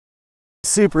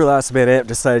Super last minute,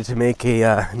 decided to make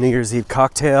a New Year's Eve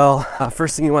cocktail.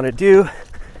 First thing you want to do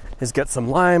is get some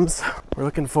limes. We're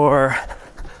looking for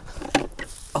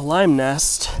a lime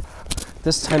nest.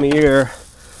 This time of year,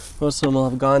 most of them will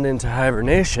have gone into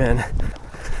hibernation.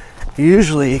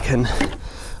 Usually you can,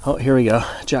 oh, here we go,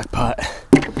 jackpot.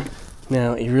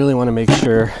 Now you really want to make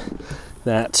sure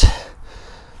that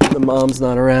the mom's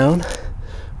not around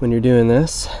when you're doing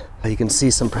this. You can see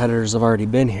some predators have already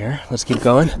been here. Let's keep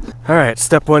going. All right,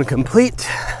 step one complete.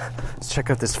 Let's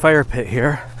check out this fire pit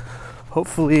here.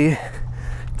 Hopefully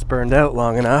it's burned out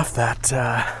long enough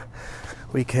that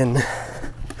we can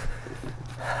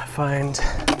find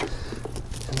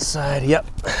inside. Yep,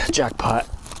 jackpot.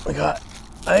 We got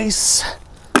ice.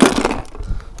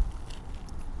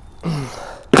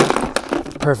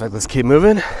 Perfect, let's keep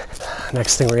moving.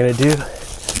 Next thing we're gonna do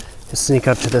is sneak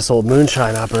up to this old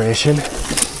moonshine operation.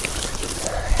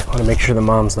 I want to make sure the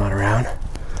mom's not around.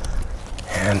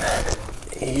 And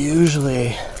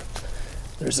usually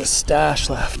there's a stash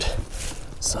left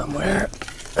somewhere.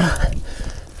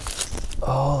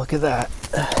 Oh, look at that.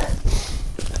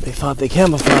 They thought they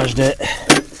camouflaged it,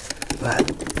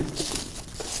 but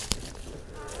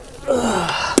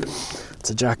it's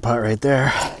a jackpot right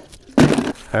there.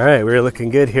 All right, we're looking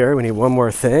good here. We need one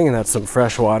more thing, and that's some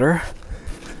fresh water.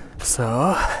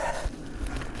 So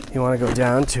you want to go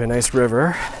down to a nice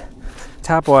river.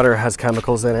 Tap water has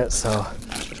chemicals in it, so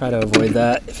try to avoid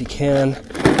that if you can.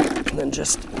 And then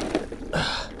just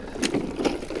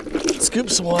scoop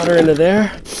some water into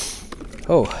there.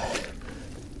 Oh,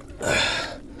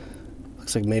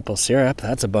 looks like maple syrup.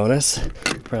 That's a bonus.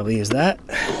 Probably use that.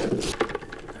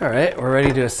 All right, we're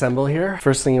ready to assemble here.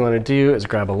 First thing you want to do is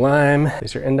grab a lime.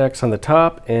 Place your index on the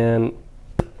top and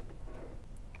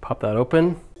pop that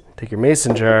open. Take your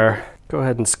mason jar. Go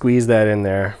ahead and squeeze that in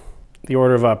there. The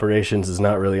order of operations is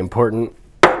not really important.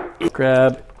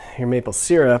 Grab your maple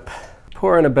syrup,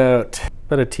 pour in about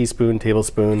a teaspoon,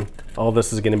 tablespoon. All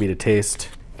this is gonna be to taste.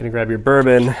 You're gonna grab your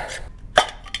bourbon,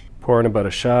 pour in about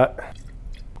a shot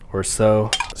or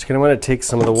so. So you're gonna wanna take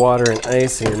some of the water and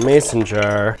ice in your mason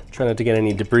jar. Try not to get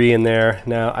any debris in there.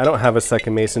 Now, I don't have a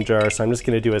second mason jar, so I'm just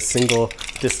gonna do a single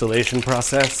distillation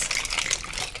process.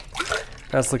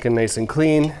 That's looking nice and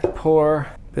clean. Pour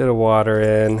a bit of water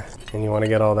in, and you wanna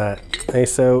get all that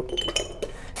ice out.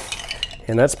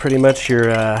 And that's pretty much your,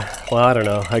 well, I don't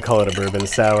know, I call it a bourbon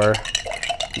sour.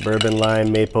 Bourbon,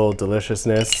 lime, maple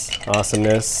deliciousness,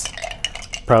 awesomeness.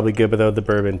 Probably good without the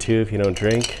bourbon too if you don't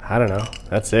drink. I don't know,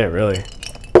 that's it really.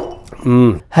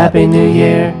 Happy New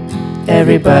Year,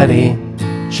 everybody.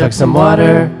 Chug some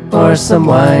water or some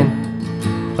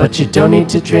wine. But you don't need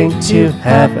to drink to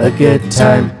have a good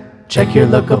time. Check your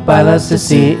local bylaws to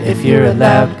see if you're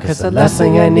allowed, cause the last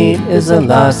thing I need is a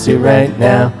lawsuit right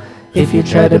now. If you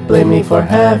try to blame me for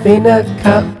having a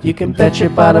cup, you can bet your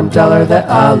bottom dollar that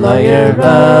I'll lawyer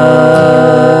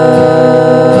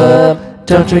up.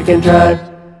 Don't drink and drive.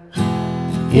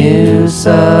 You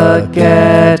suck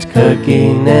at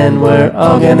cooking and we're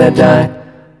all gonna die.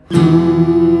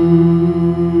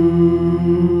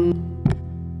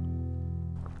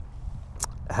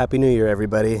 Happy New Year,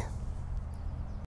 everybody.